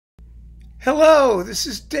Hello, this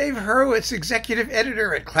is Dave Hurwitz, Executive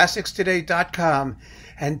Editor at ClassicsToday.com,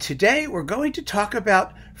 and today we're going to talk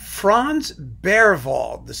about Franz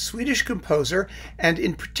Berwald, the Swedish composer, and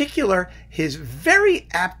in particular his very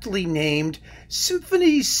aptly named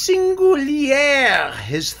Symphony Singulière,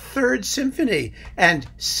 his third symphony. And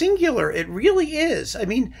singular it really is. I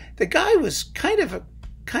mean, the guy was he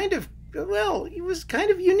was kind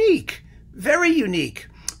of unique, very unique.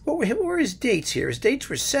 What were his dates here? His dates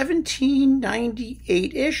were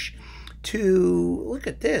 1798-ish to, look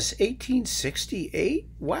at this, 1868?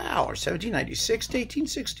 Wow, or 1796 to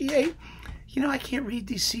 1868? You know, I can't read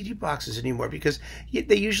these CD boxes anymore because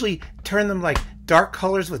they usually turn them like dark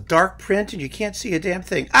colors with dark print and you can't see a damn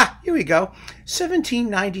thing. Ah, here we go.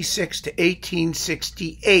 1796 to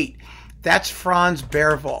 1868. That's Franz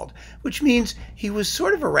Berwald, which means he was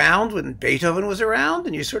sort of around when Beethoven was around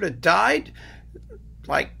and you sort of died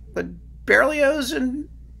like when Berlioz and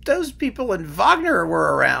those people and Wagner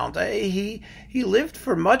were around. He lived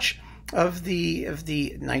for much of the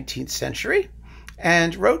 19th century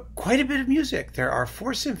and wrote quite a bit of music. There are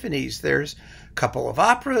 4 symphonies. There's a couple of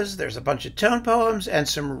operas. There's a bunch of tone poems and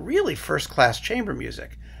some really first-class chamber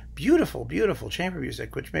music. Beautiful, beautiful chamber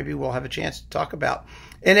music, which maybe we'll have a chance to talk about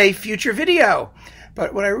in a future video.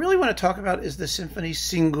 But what I really want to talk about is the Symphony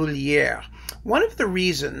Singulière. One of the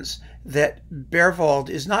reasons that Berwald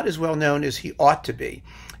is not as well known as he ought to be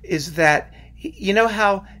is that, you know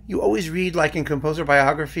how you always read, like in composer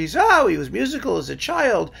biographies, oh, he was musical as a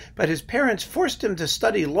child, but his parents forced him to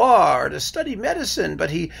study law or to study medicine, but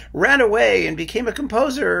he ran away and became a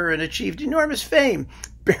composer and achieved enormous fame.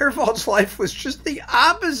 Berwald's life was just the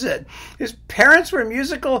opposite. His parents were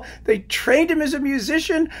musical. They trained him as a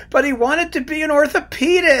musician, but he wanted to be an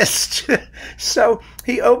orthopedist. So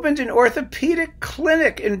he opened an orthopedic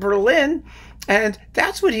clinic in Berlin, and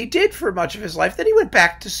that's what he did for much of his life. Then he went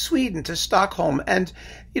back to Sweden, to Stockholm. And,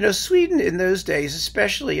 you know, Sweden in those days,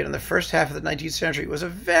 especially in the first half of the 19th century, was a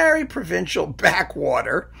very provincial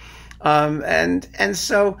backwater. And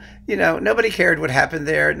so, you know, nobody cared what happened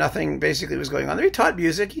there. Nothing basically was going on there. He taught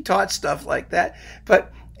music. He taught stuff like that.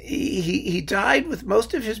 But he died with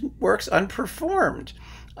most of his works unperformed,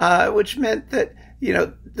 which meant that, you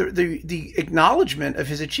know, the acknowledgement of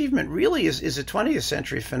his achievement really is a 20th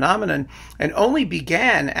century phenomenon and only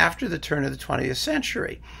began after the turn of the 20th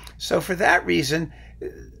century. So for that reason,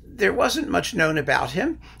 there wasn't much known about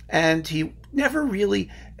him, and he never really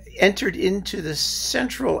entered into the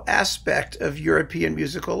central aspect of European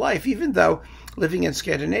musical life, even though living in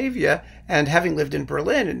Scandinavia and having lived in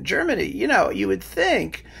Berlin and Germany, you know, you would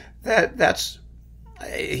think that that's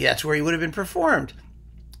where he would have been performed.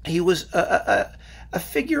 He was a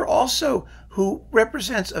figure also who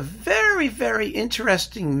represents a very, very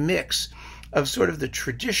interesting mix of sort of the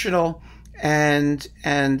traditional and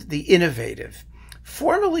the innovative.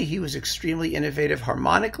 Formally, he was extremely innovative.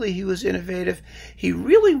 Harmonically, he was innovative. He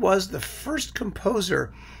really was the first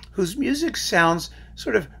composer whose music sounds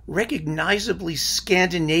sort of recognizably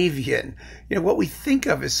Scandinavian. You know, what we think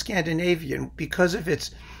of as Scandinavian because of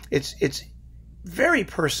its very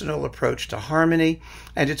personal approach to harmony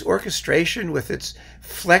and its orchestration with its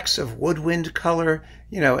flecks of woodwind color,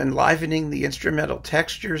 you know, enlivening the instrumental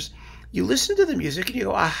textures. You listen to the music and you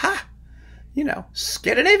go, aha! You know,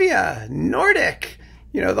 Scandinavia, Nordic,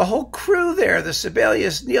 you know, the whole crew there, the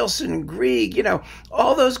Sibelius, Nielsen, Grieg, you know,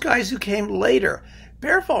 all those guys who came later.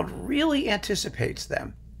 Berwald really anticipates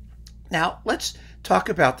them. Now, let's talk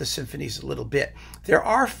about the symphonies a little bit. There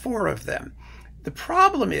are 4 of them. The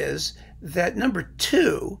problem is that number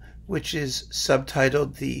 2, which is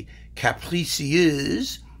subtitled the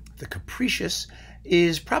Capricieuse, the capricious,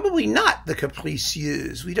 is probably not the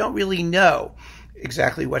Capricieuse. We don't really know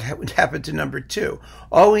exactly what happened to number 2.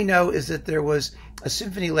 All we know is that there was a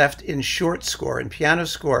symphony left in short score, in piano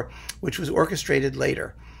score, which was orchestrated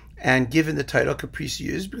later and given the title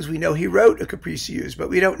Capricieuse because we know he wrote a Capricieuse,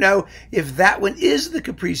 but we don't know if that one is the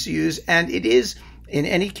Capricieuse, and it is, in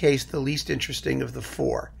any case, the least interesting of the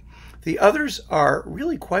 4. The others are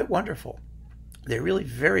really quite wonderful. They're really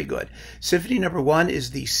very good. Symphony number 1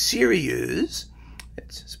 is the Syrieuse.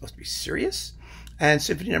 It's supposed to be serious. And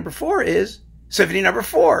symphony number 4 is Symphony number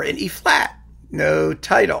 4 in E flat, no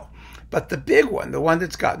title. But the big one, the one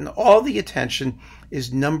that's gotten all the attention,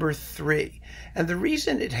 is number 3. And the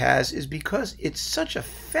reason it has is because it's such a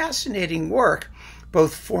fascinating work,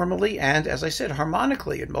 both formally and, as I said,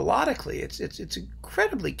 harmonically and melodically. It's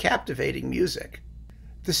incredibly captivating music.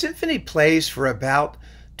 The symphony plays for about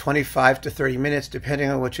 25 to 30 minutes, depending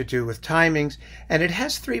on what you do with timings, and it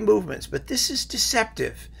has 3 movements, but this is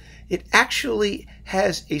deceptive. It actually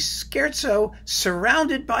has a scherzo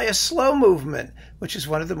surrounded by a slow movement, which is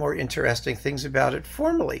one of the more interesting things about it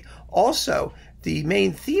formally. Also, the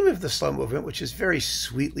main theme of the slow movement, which is very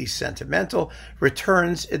sweetly sentimental,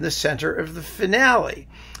 returns in the center of the finale.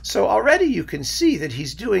 So already you can see that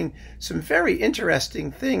he's doing some very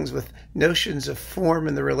interesting things with notions of form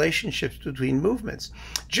and the relationships between movements.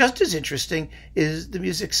 Just as interesting is the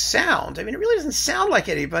music's sound. I mean, it really doesn't sound like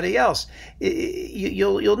anybody else.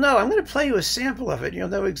 You'll know. I'm going to play you a sample of it, and you'll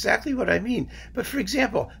know exactly what I mean. But for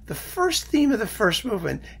example, the first theme of the first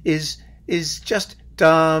movement is just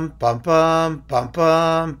dum bum bum bum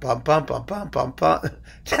bum bum bum bum bum bum bum.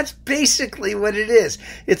 That's basically what it is.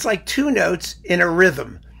 It's like two notes in a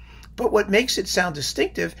rhythm. But what makes it sound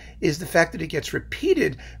distinctive is the fact that it gets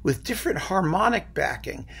repeated with different harmonic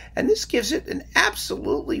backing. And this gives it an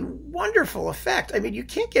absolutely wonderful effect. I mean, you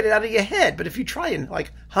can't get it out of your head, but if you try and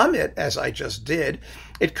like hum it, as I just did,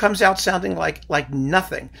 it comes out sounding like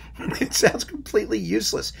nothing. It sounds completely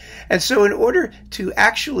useless. And so in order to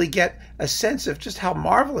actually get a sense of just how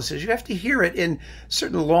marvelous it is, you have to hear it in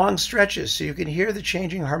certain long stretches so you can hear the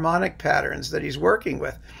changing harmonic patterns that he's working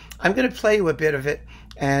with. I'm going to play you a bit of it,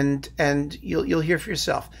 and you'll hear for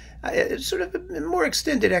yourself. It's sort of a more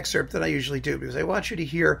extended excerpt than I usually do, because I want you to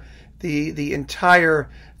hear the entire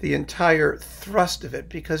thrust of it,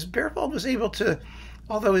 because Berwald was able to,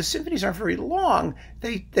 although his symphonies aren't very long,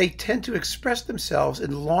 they tend to express themselves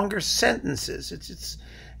in longer sentences.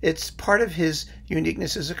 It's part of his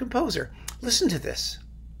uniqueness as a composer. Listen to this.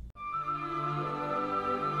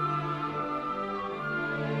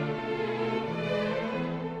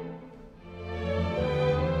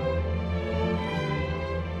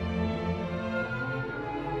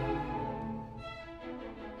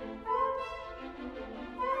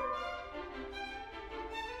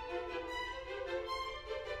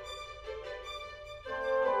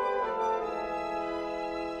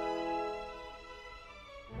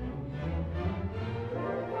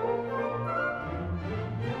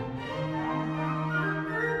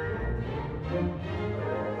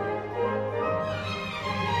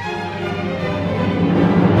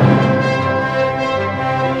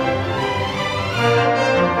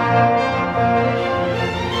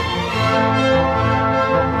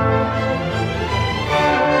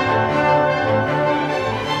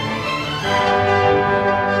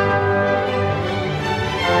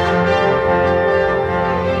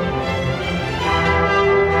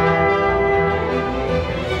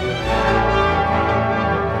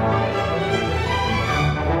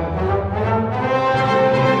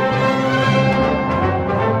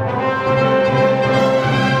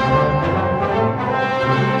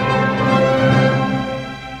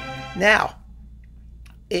 Now,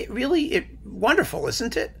 wonderful,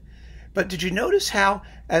 isn't it? But did you notice how,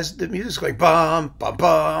 as the music's going bum bum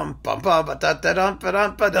bum bum bum ba da da dum ba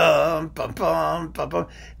dum ba dum bum bum bum bum,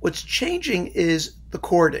 what's changing is the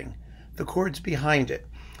chording, the chords behind it.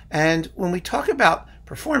 And when we talk about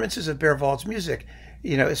performances of Berwald's music,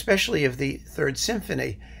 especially of the Third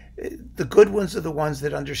Symphony, the good ones are the ones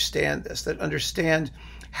that understand this, that understand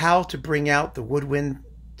how to bring out the woodwind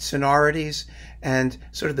sonorities and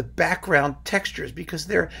sort of the background textures, because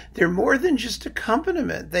they're more than just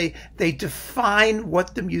accompaniment. They define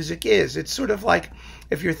what the music is. It's sort of like,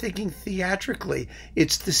 if you're thinking theatrically,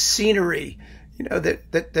 it's the scenery,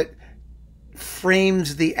 that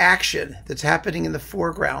frames the action that's happening in the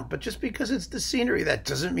foreground. But just because it's the scenery, that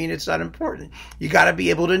doesn't mean it's not important. You got to be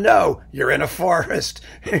able to know you're in a forest,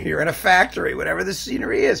 you're in a factory, whatever the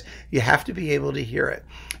scenery is, you have to be able to hear it.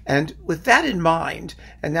 And with that in mind,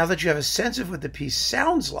 and now that you have a sense of what the piece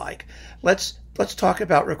sounds like, let's talk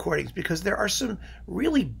about recordings, because there are some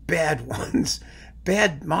really bad ones,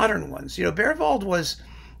 bad modern ones. Berwald was,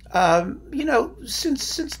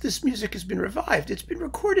 since this music has been revived, it's been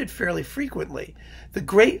recorded fairly frequently. The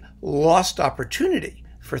great lost opportunity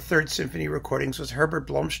for Third Symphony recordings was Herbert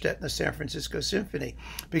Blomstedt in the San Francisco Symphony,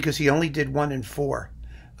 because he only did 1 and 4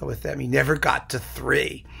 with them. He never got to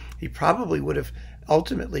 3. He probably would have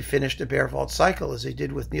ultimately finished a Berwald cycle, as he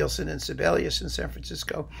did with Nielsen and Sibelius in San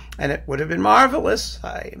Francisco, and it would have been marvelous,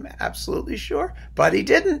 I'm absolutely sure, but he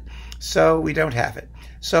didn't, so we don't have it.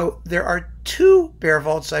 So there are 2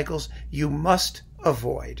 Berwald cycles you must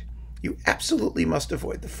avoid. You absolutely must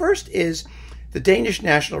avoid. The first is the Danish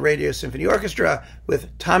National Radio Symphony Orchestra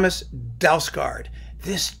with Thomas Dausgaard.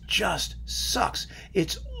 This just sucks.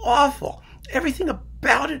 It's awful. Everything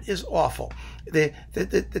about it is awful. The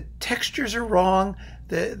textures are wrong.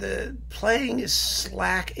 The playing is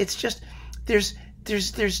slack. It's just, there's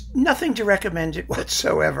nothing to recommend it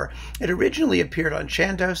whatsoever. It originally appeared on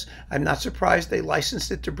Chandos. I'm not surprised they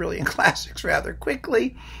licensed it to Brilliant Classics rather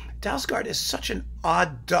quickly. Dalsgaard is such an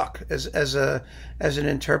odd duck as an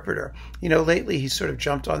interpreter. You know, lately he's sort of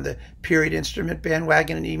jumped on the period instrument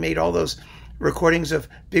bandwagon, and he made all those recordings of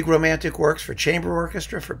big romantic works for chamber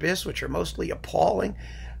orchestra, for Bis, which are mostly appalling.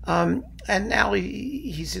 And now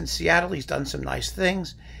he's in Seattle. He's done some nice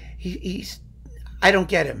things. I don't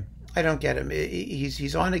get him. I don't get him.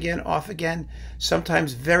 He's on again, off again,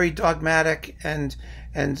 sometimes very dogmatic and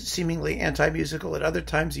seemingly anti-musical, at other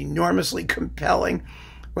times enormously compelling.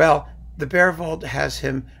 Well, the Berwald has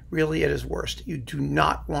him really at his worst. You do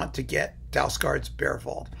not want to get Dalsgaard's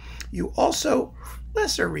Berwald. You also,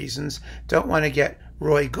 lesser reasons, don't want to get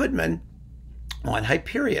Roy Goodman on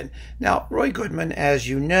Hyperion. Now, Roy Goodman, as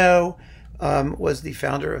you know, was the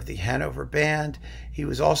founder of the Hanover Band. He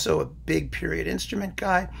was also a big period instrument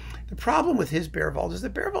guy. The problem with his Berwald is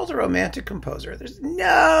that Berwald's a romantic composer. There's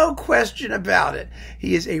no question about it.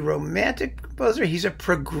 He is a romantic composer. He's a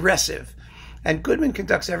progressive. And Goodman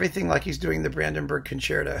conducts everything like he's doing the Brandenburg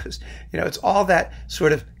concertos. You know, it's all that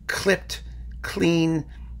sort of clipped, clean,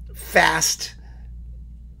 fast,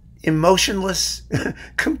 emotionless,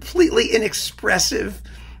 completely inexpressive.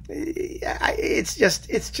 It's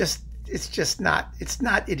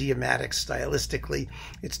not idiomatic stylistically.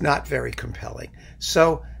 It's not very compelling.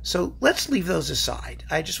 So let's leave those aside.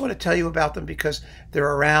 I just want to tell you about them because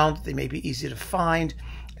they're around. They may be easy to find,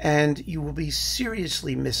 and you will be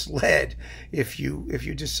seriously misled if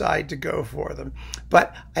you decide to go for them.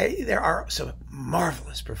 But there are some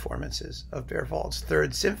marvelous performances of Berwald's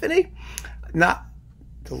Third Symphony, not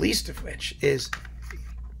the least of which is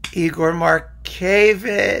Igor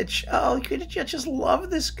Markevich. Oh, you just love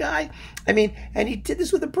this guy. I mean, and he did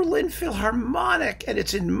this with the Berlin Philharmonic, and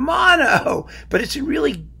it's in mono, but it's in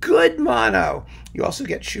really good mono. You also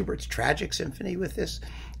get Schubert's Tragic Symphony with this.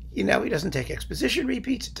 You know, he doesn't take exposition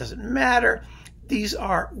repeats. It doesn't matter. These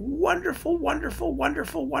are wonderful, wonderful,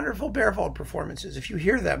 wonderful, wonderful Berwald performances if you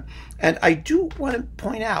hear them. And I do want to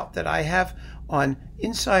point out that I have on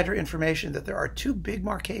insider information that there are 2 big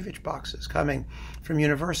Markevich boxes coming from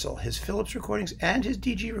Universal, his Philips recordings and his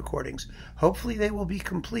DG recordings. Hopefully they will be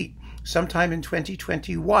complete sometime in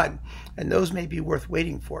 2021, and those may be worth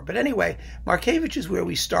waiting for. But anyway, Markevich is where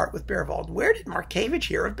we start with Berwald. Where did Markevich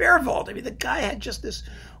hear of Berwald? I mean, the guy had just this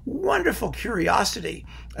wonderful curiosity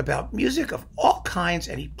about music of all kinds,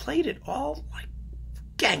 and he played it all like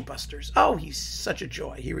gangbusters. Oh, he's such a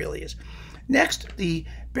joy. He really is. Next, the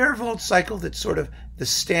Berwald cycle, that's sort of the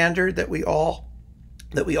standard that we all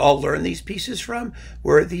learn these pieces from,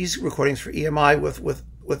 were these recordings for EMI with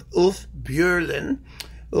Ulf Björlin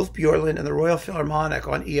and the Royal Philharmonic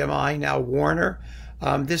on EMI, now Warner.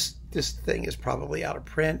 This thing is probably out of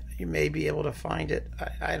print. You may be able to find it.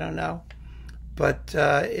 I don't know, but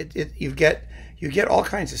you get all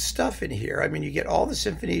kinds of stuff in here. I mean, you get all the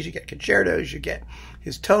symphonies, you get concertos, you get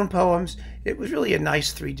his tone poems. It was really a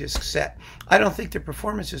nice 3-disc set. I don't think the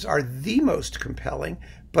performances are the most compelling,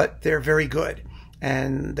 but they're very good,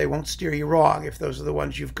 and they won't steer you wrong if those are the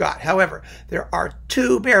ones you've got. However, there are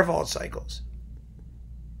 2 Berwald cycles.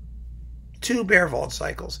 2 Berwald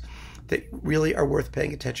cycles that really are worth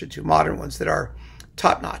paying attention to, modern ones that are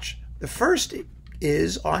top-notch. The first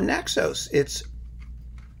is on Naxos.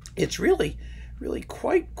 It's really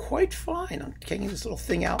quite fine. I'm taking this little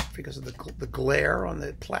thing out because of the glare on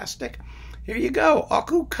the plastic. Here you go,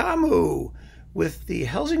 Aku Kamu with the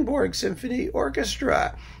Helsingborg Symphony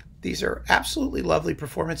Orchestra. These are absolutely lovely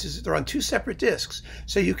performances. They're on 2 separate discs.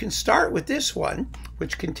 So you can start with this one,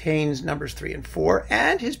 which contains numbers 3 and 4,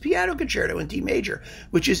 and his piano concerto in D major,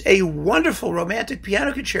 which is a wonderful romantic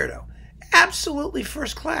piano concerto. Absolutely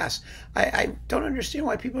first class. I don't understand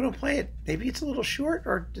why people don't play it. Maybe it's a little short,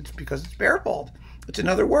 or it's because it's Berwald. It's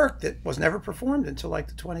another work that was never performed until like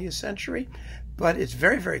the 20th century, but it's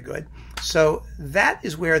very, very good. So that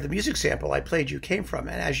is where the music sample I played you came from.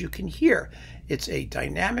 And as you can hear, it's a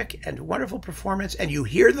dynamic and wonderful performance, and you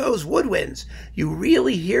hear those woodwinds. You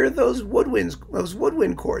really hear those woodwinds, those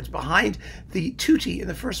woodwind chords behind the tutti in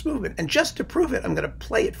the first movement. And just to prove it, I'm going to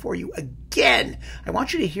play it for you again. I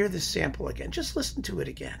want you to hear this sample again. Just listen to it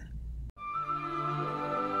again.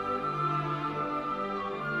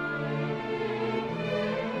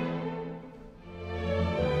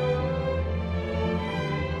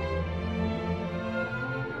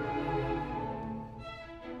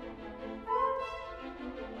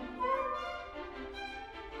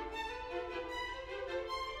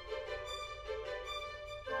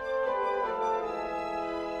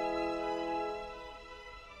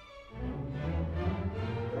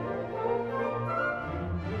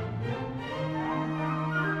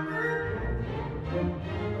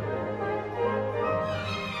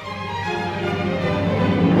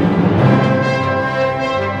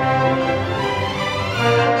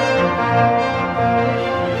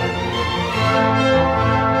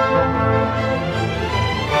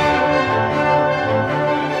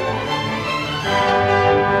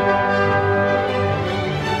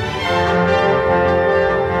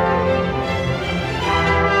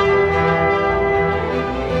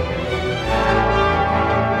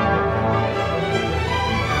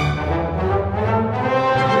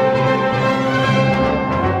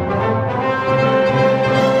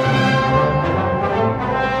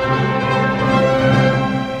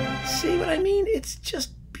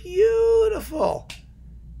 beautiful.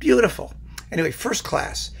 Beautiful. Anyway, first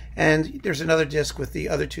class. And there's another disc with the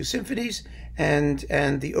other two symphonies and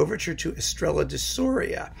the overture to Estrella di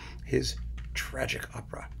Soria, his tragic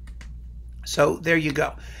opera. So there you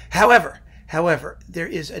go. However, there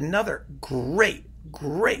is another great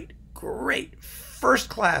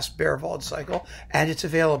first-class Berwald cycle, and it's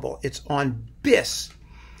available. It's on BIS.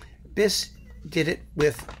 BIS did it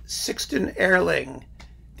with Sixten Ehrling,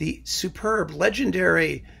 the superb,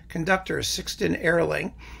 legendary conductor Sixten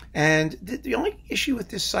Ehrling. And the only issue with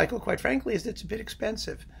this cycle, quite frankly, is that it's a bit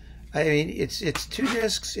expensive. I mean, it's 2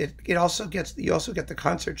 discs. You also get the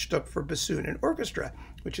Concertstück for bassoon and orchestra,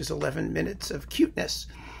 which is 11 minutes of cuteness.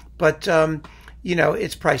 But you know,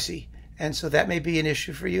 it's pricey, and so that may be an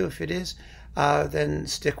issue for you. If it is, then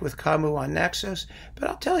stick with Camus on Naxos. But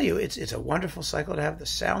I'll tell you, it's a wonderful cycle to have. The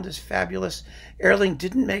sound is fabulous. Ehrling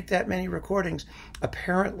didn't make that many recordings,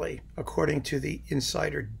 apparently, according to the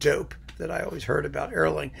insider dope that I always heard about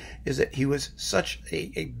Ehrling, is that he was such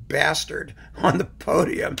a bastard on the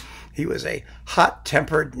podium. He was a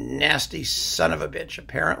hot-tempered, nasty son of a bitch,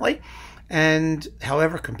 apparently. And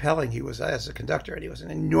however compelling he was as a conductor, and he was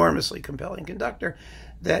an enormously compelling conductor,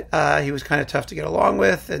 that he was kind of tough to get along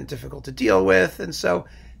with and difficult to deal with, and so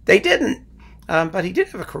they didn't. But he did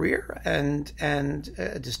have a career and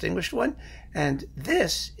a distinguished one. And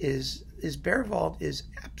this is Berwald is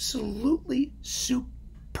absolutely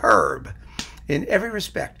superb in every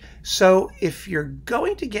respect. So if you're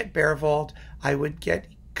going to get Berwald, I would get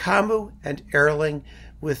Camus and Ehrling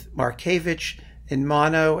with Markiewicz in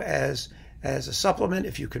mono as a supplement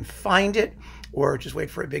if you can find it, or just wait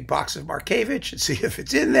for a big box of Markiewicz and see if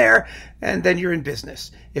it's in there, and then you're in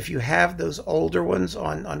business. If you have those older ones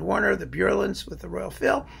on Warner, the Björlins with the Royal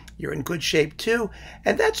Phil, you're in good shape too.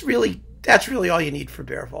 And that's really all you need for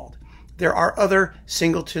Berwald. There are other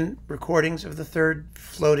singleton recordings of the third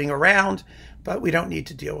floating around, but we don't need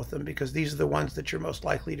to deal with them because these are the ones that you're most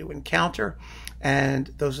likely to encounter,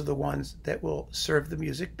 and those are the ones that will serve the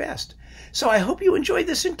music best. So I hope you enjoyed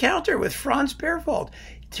this encounter with Franz Berwald.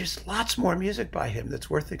 There's lots more music by him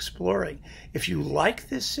that's worth exploring. If you like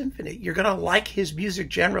this symphony, you're going to like his music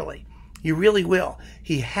generally. You really will.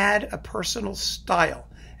 He had a personal style,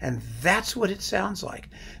 and that's what it sounds like.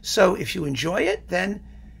 So if you enjoy it, then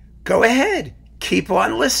go ahead. Keep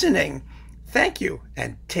on listening. Thank you,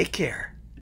 and take care.